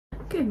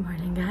Good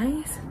morning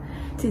guys.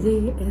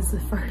 Today is the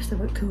 1st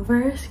of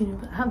October, so you know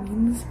what that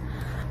means.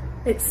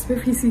 It's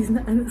spoopy season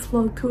and it's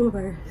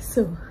Vlogtober,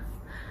 so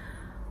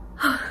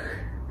I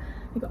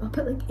got up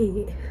at like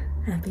 8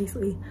 and I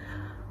basically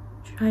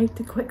tried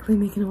to quickly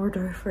make an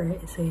order for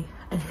it, and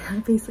I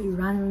basically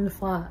ran around the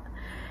flat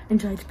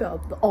and tried to put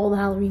up all the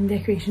Halloween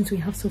decorations we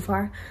have so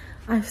far.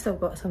 I've still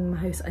got some in my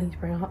house I need to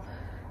bring up,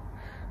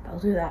 but I'll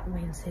do that on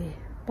Wednesday.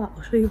 But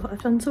I'll show you what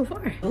I've done so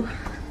far.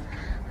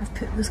 I've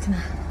put those kind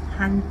of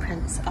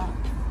handprints up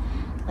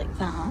like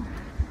that,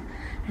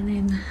 and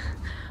then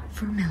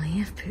for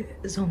Millie I've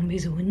put Zombie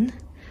Zone,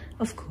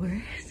 of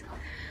course.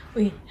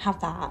 We have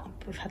that,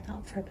 we've had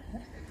that for a bit.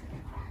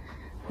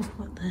 We've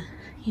got the,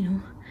 you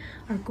know,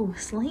 our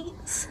ghost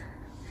lights.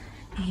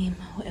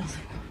 What else?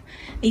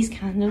 These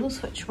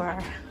candles, which were,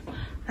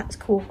 that's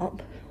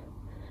co-op,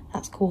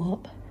 that's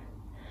co-op.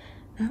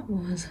 That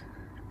was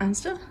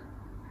Asda,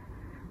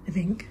 I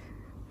think.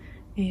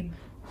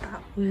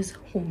 That was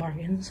Home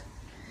Bargains.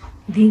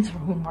 These were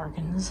Home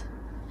Bargains.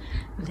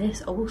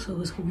 This also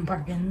was Home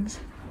Bargains.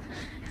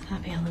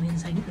 Happy Halloween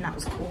sign, and that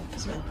was co-op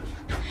as well.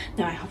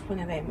 Now I have one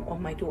of them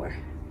on my door.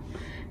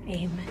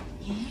 Yeah.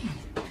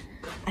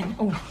 And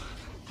oh,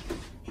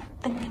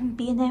 thinking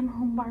B&M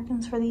Home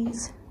Bargains for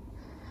these.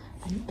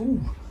 And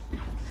oh,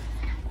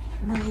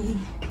 Millie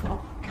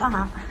got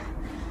that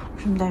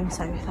from down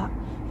south, that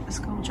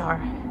skull jar.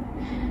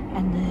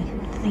 And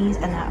the things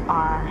in it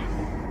are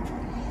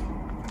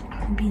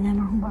B&M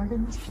or Home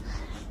Bargains.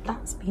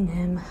 That's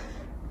B&M,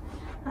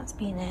 that's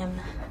B&M,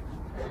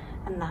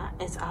 and that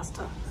is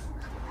Asda.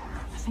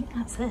 I think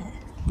that's it.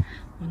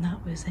 And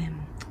that was a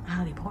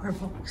Harry Potter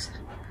box.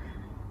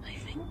 I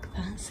think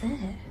that's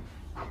it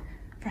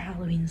for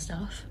Halloween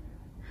stuff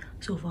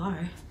so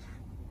far.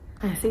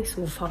 I say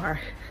so far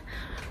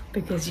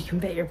because you can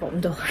bet your bottom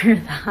dollar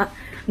that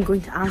I'm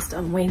going to Asda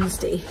on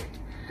Wednesday,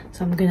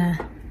 so I'm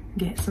gonna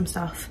get some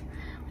stuff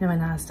when I'm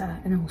in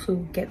Asda and also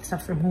get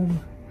stuff from home.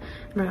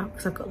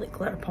 Because I've got like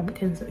glitter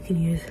pumpkins that we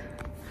can use.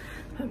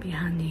 That would be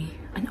handy.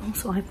 And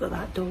also I've got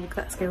that dog,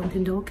 that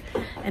skeleton dog,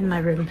 in my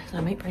room, so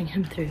I might bring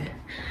him through.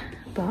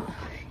 But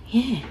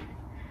yeah,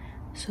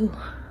 so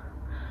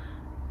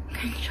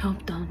great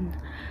job done.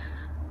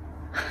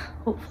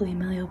 Hopefully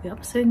Millie will be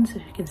up soon so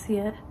she can see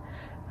it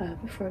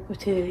before I go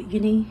to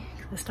uni.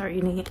 I start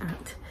uni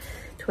at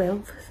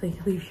 12, so I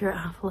leave here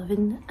at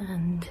 11:30,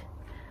 and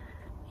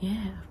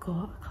yeah, I've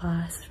got a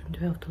class from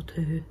 12 till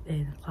 2,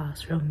 then a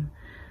class from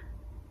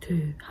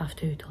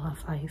 2:30 till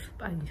 5:30,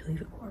 but I need to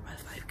leave at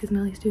 5:15 because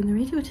Millie's doing the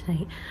radio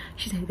tonight.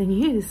 She's out the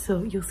news,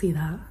 so you'll see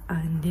that.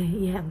 And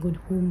yeah, I'm going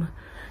home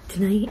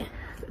tonight.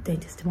 I've got a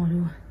dentist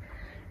tomorrow.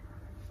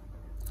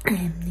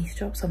 Need to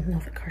drop something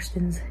off at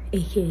Kirsten's,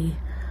 aka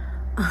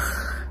a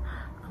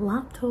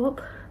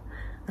laptop,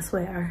 a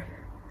sweater.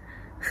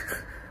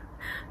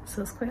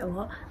 So it's quite a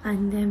lot.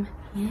 And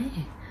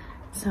yeah,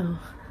 so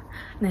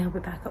now I'll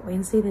be back up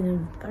Wednesday. Then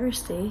on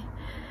Thursday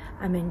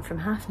I'm in from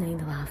 9:30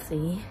 till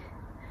 3:30.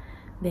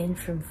 Then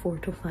from 4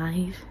 till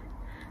 5,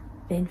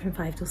 then from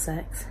 5 till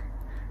 6,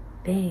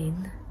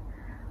 then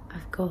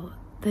I've got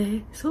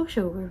the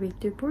social where we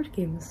do board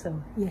games.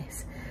 So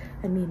yes,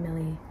 and me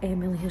and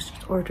Millie has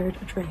just ordered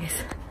a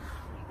dress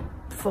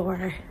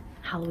for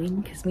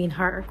Halloween because me and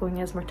her are going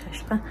as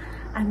Morticia,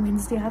 and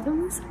Wednesday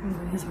Adams are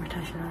going as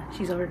Morticia.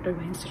 She's ordered a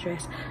Wednesday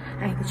dress.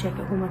 I have to check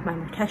at home with my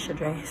Morticia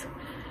dress,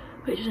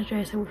 which is a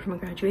dress I wore for my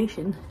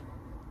graduation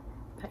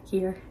back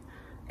here.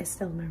 It's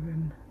still in my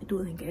room. I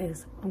don't think it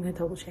is. I'm gonna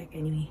double check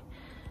anyway.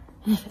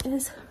 And if it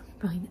is,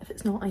 fine. If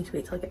it's not, I need to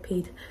wait till I get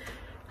paid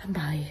and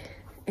buy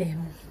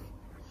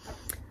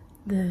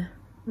the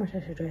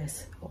Morticia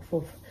dress off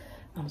of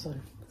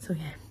Amazon. So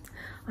yeah,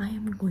 I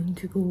am going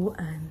to go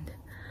and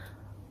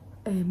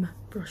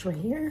brush my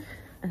hair,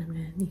 and I'm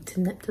gonna need to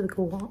nip to the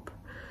co-op.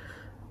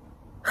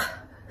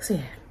 So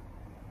yeah,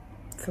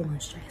 full on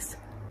stress.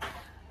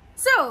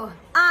 So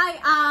I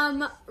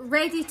am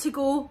ready to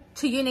go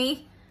to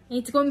uni. I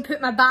need to go and put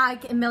my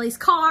bag in Millie's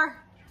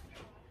car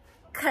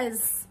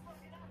because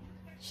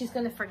she's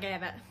going to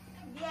forget it.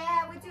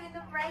 Yeah, we're doing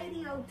the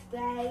radio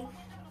today.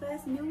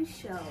 First news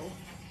show.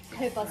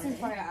 How buzzing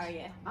for it are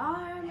you?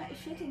 I'm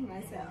shitting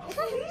myself.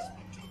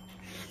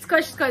 It's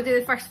because she's got to do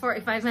the first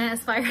 45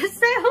 minutes by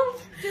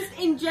herself. Just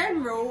in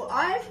general,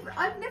 I've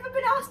never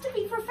been asked to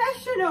be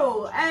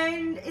professional,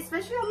 and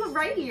especially on the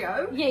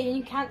radio. Yeah,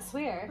 you can't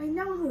swear. I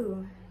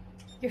know.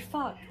 You're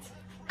fucked.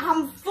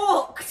 I'm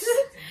fucked.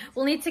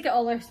 We'll need to get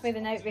all our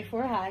swearing out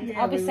beforehand.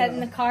 Yeah, I'll be sitting in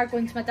the car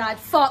going to my dad,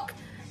 fuck,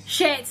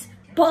 shit,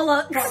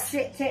 bollocks. Fuck,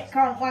 shit, tit,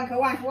 cunt, wanker,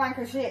 wanker,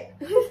 wanker, shit.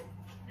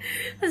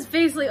 That's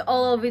basically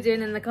all I'll be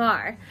doing in the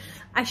car.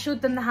 I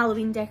showed them the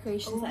Halloween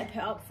decorations that I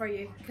put up for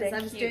you because I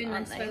was doing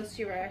this whilst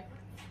you were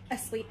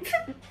asleep.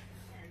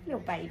 Little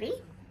baby.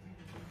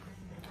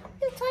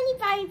 Little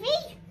tiny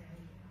baby.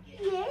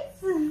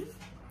 Yes.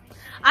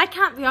 I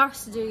can't be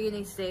arsed to do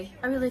uni today.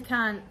 I really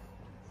can't.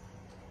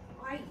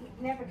 I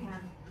never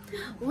can.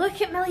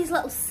 Look at Millie's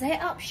little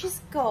setup she's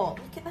got.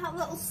 Look at that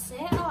little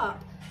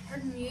setup. Her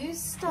news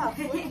stuff.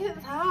 Look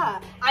at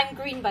that. I'm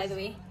green, by the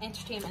way.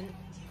 Entertainment.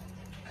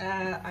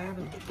 I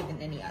haven't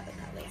given any other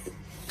colours.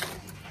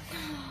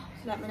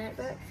 Is that my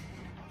notebook?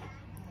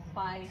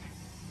 Why?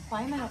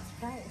 Why am I not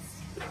surprised?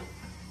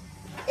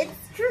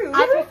 It's true.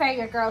 I prefer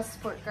your girls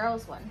support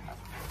girls one.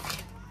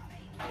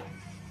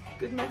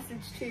 Good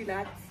message too,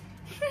 lads.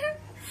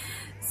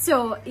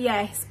 So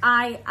yes,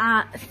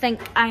 I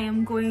think I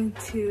am going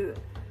to.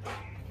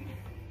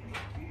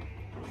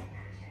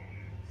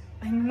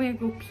 I'm gonna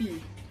go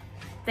pee,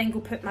 then go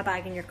put my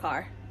bag in your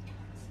car,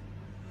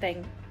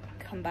 then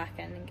come back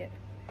in and get.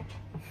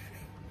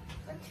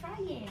 I'm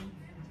trying.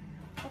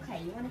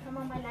 Okay, you want to come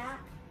on my lap?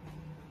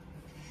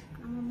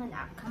 Come on my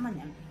lap. Come on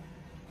then.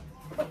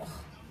 Oh.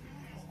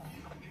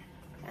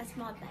 That's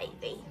my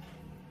baby.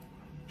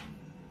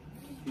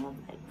 That's my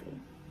baby.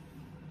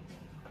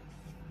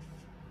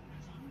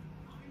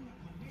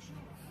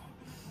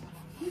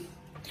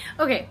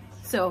 Okay,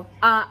 so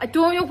I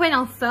don't know when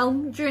I'll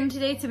film during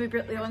today, to be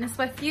brutally honest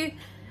with you.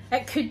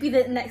 It could be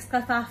that the next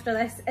clip after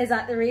this is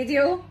at the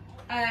radio.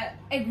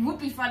 It would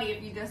be funny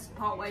if you just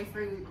partway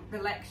through the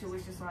lecture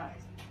was just like,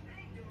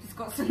 just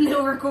got some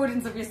little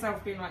recordings of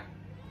yourself being like.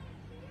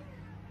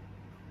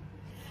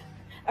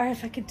 Or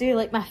if I could do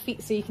like my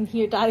feet so you can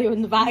hear Daddy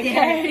in the background.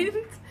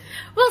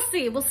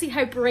 Yeah. We'll see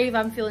how brave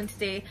I'm feeling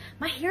today.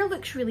 My hair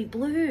looks really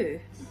blue.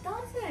 It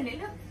doesn't, it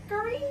looks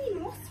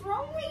green. What's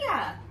wrong with you?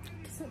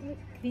 It doesn't look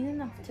green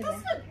enough to me. It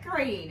does look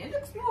green. It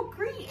looks more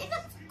green. It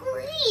looks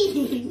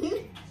green.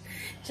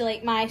 Do you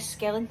like my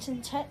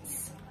skeleton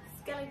tits?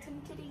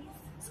 Skeleton titties.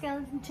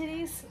 Skeleton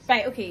titties?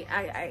 Right, okay,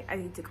 I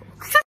need to go.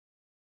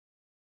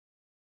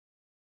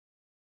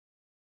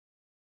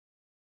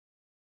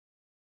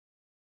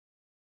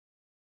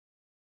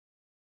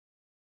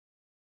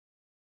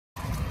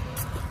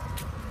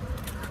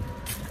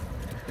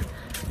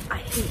 I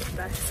hate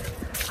this.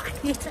 I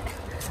hate it.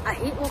 I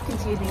hate walking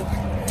to uni.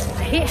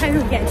 I hate how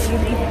we get to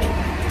uni.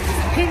 It's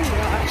a pain in the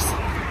arse.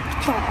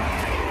 But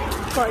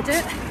gotta do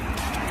it.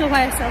 Don't know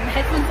why I still have my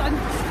headphones on.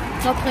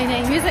 Not playing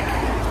any music.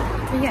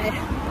 But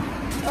yeah.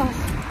 Oh,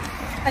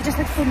 I just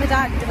had to phone my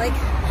dad and be like,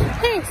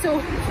 hey,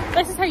 so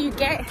this is how you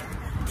get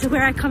to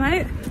where I come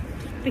out,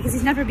 because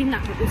he's never been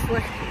that way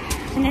before.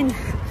 And then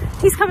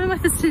he's coming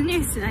with us to the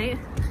news tonight.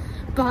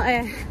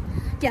 But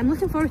yeah, I'm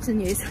looking forward to the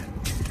news.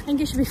 I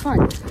think it should be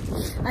fun.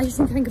 I just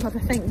need to think of other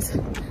things.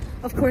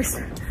 Of course,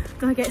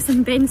 gonna get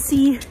some Ben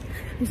C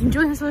and some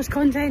Jonas Brothers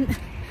content.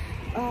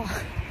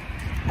 Oh,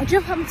 I do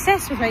know what I'm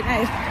obsessed with right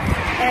now.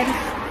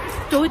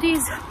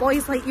 Dodie's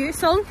Boys Like You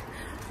song.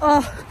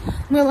 Oh,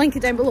 I'm gonna link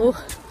it down below,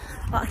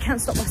 but I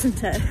can't stop listening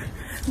to it.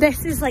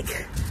 This is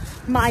like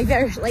my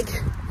version, like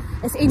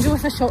it's Angel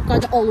with a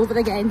Shotgun all over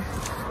again.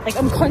 Like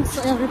I'm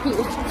constantly on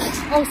repeat.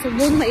 Also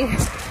Lonely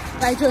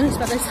by Jonas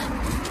Brothers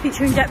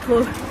featuring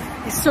Diplo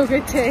is so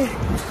good too.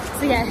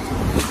 So yeah,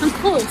 I'm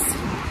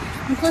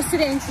close to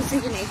the entrance to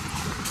uni,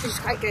 which is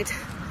quite good.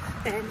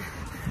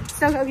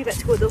 Still got a wee bit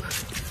to go though.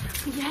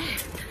 But yeah,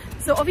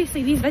 so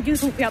obviously these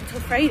videos won't be up till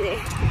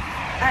Friday,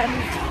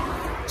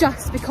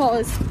 just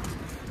because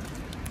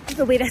of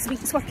the way this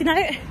week's working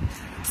out.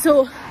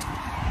 So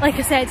like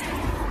I said,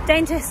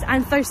 dentist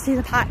and Thursday's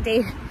a packed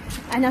day,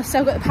 and I've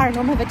still got the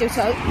paranormal video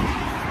to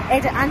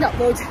edit and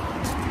upload.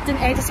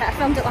 Didn't edit it, I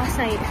filmed it last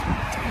night.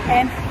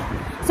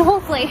 So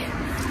hopefully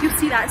you'll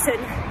see that soon.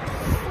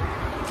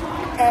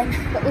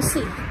 But we'll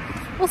see.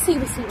 We'll see.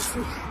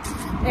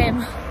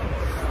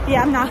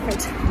 Yeah, I'm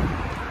knackered.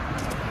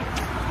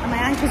 And my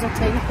ankles are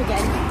playing up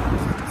again.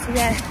 So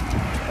yeah,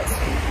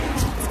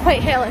 it's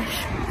quite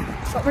hellish.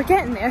 But we're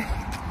getting there.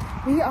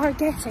 We are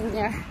getting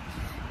there.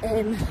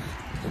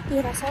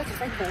 Yeah, that's all I can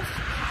think of.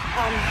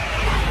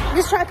 I'm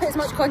just trying to put as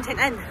much content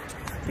in.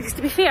 Because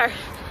to be fair,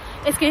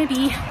 it's going to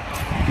be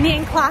me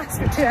in class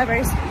for 2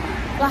 hours,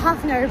 with a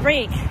half an hour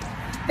break,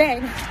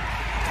 then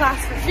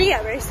class for 3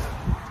 hours,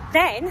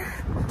 then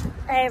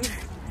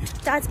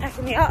Dad's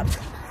picking me up,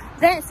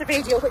 then it's the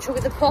radio, which will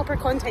be the proper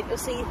content you'll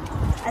see,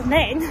 and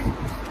then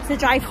it's the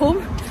drive home,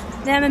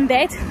 then I'm in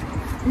bed,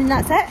 and then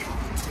that's it.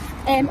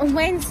 On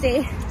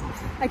Wednesday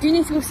I do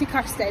need to go see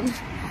Kirsten.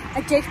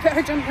 I did put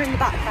her jumper in the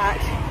backpack,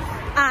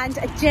 and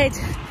I did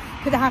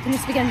put the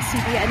Happiness Begins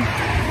CD in,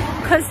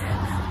 because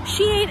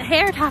she ain't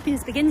heard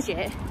Happiness Begins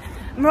yet,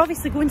 and we're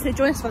obviously going to the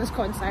Jonas Brothers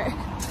concert,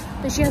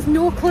 but she has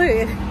no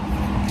clue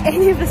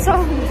any of the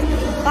songs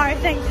are, I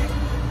think,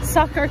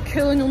 Sucker,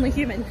 Cool and Only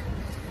Human.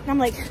 And I'm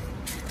like,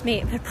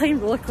 mate, they're playing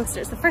Roller Coaster,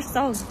 it's the first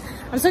song.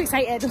 I'm so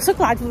excited, I'm so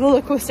glad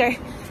Roller Coaster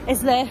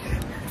is the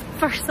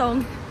first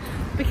song,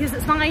 because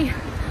it's my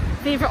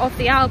favourite of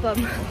the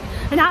album,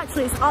 and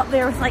actually it's up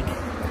there with like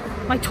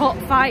my top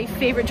 5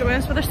 favourite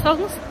Jonas Brothers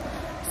songs.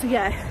 So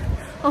yeah.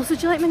 Also,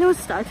 do you like my nose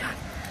stud?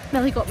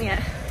 Millie got me it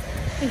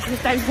when she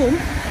was down home.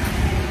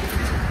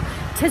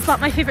 Tis but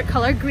my favourite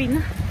colour,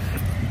 green.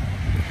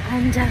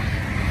 And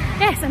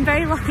yes, I'm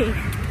very lucky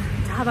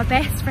to have a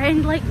best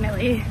friend like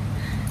Millie.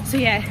 So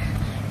yeah,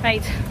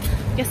 right,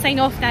 I'm gonna sign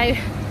off now,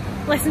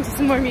 listen to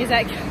some more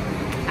music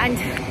and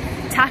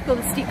tackle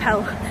the steep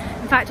hill.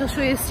 In fact, I'll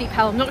show you the steep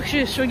hill. I'm not going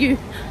to show you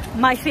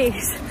my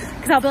face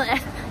because I'll be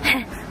like,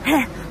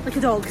 like a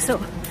dog.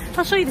 So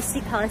I'll show you the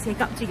steep hill I take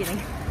up to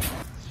uni.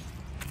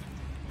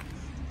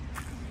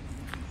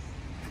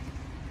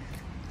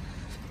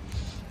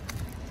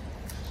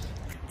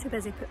 too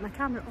busy putting my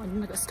camera on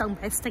and I got stung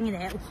by a stinging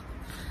nettle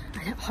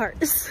and it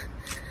hurts.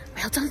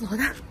 Well done,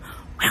 Laura.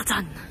 Well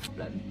done.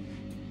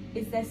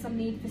 Is there some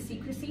need for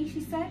secrecy,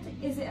 she said?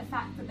 Is it a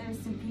fact that there is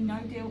simply no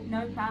deal,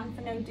 no plan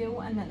for no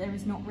deal, and that there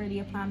is not really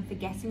a plan for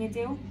getting a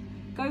deal?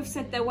 Gove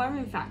said there were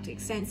in fact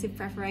extensive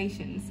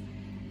preparations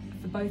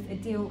for both a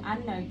deal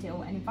and no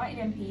deal, and invited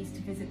MPs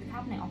to visit the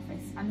Cabinet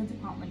Office and the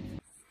department.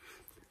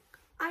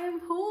 I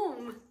am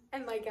home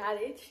in my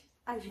garage,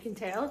 as you can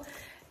tell.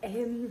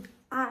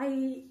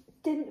 I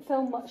didn't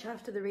film much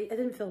after the radio. I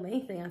didn't film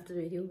anything after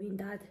the radio. Me and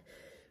Dad,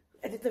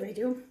 I did the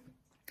radio.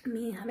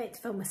 I meant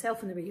to film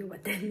myself on the radio,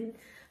 but didn't.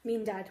 Me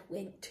and Dad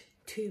went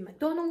to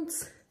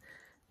McDonald's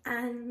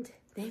and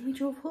then we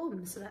drove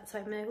home. So that's why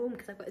I'm now home,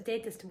 because I've got a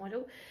dentist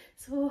tomorrow.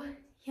 So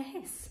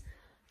yes,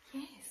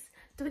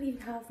 don't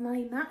even have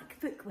my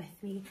MacBook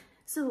with me.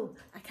 So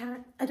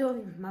I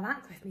don't have my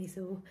Mac with me,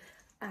 so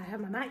I have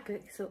my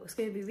MacBook. So it's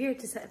going to be weird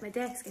to sit at my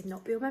desk and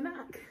not be on my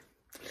Mac.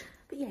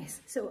 But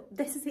yes, so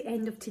this is the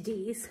end of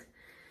today's.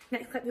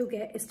 Next clip you'll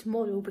get is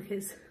tomorrow,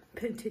 because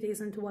putting 2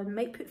 days into one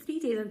might put 3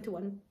 days into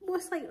one,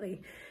 most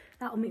likely.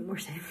 That'll make more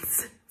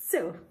sense.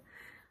 So,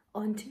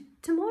 on to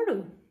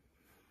tomorrow.